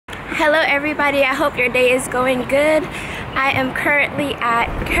Hello everybody, I hope your day is going good. I am currently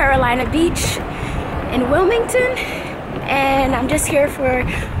at Carolina Beach in Wilmington, and I'm just here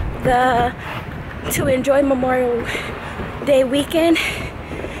to enjoy Memorial Day weekend,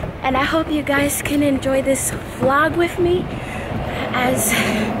 and I hope you guys can enjoy this vlog with me as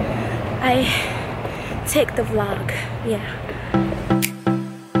I take the vlog. Yeah.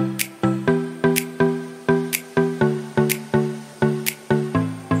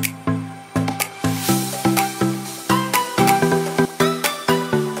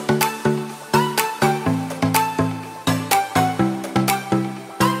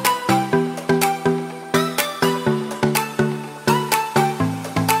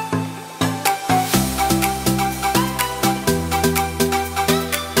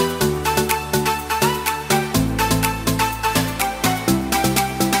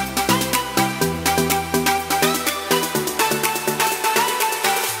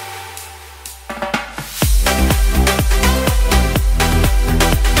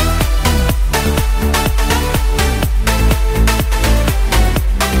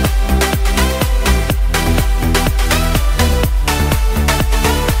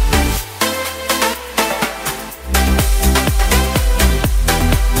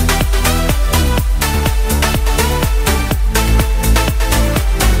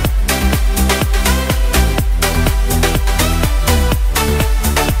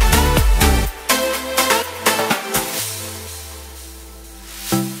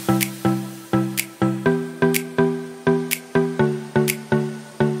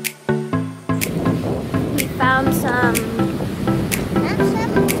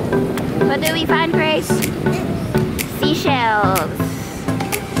 What did we find, Grace? Seashells.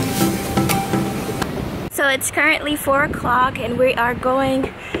 So it's currently 4 o'clock and we are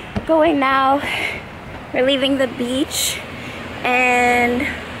going now. We're leaving the beach and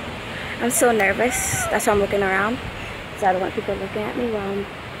I'm so nervous. That's why I'm looking around, because I don't want people looking at me while I'm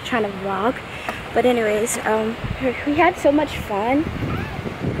trying to vlog. But anyways, we had so much fun.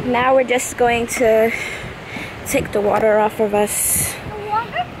 Now we're just going to take the water off of us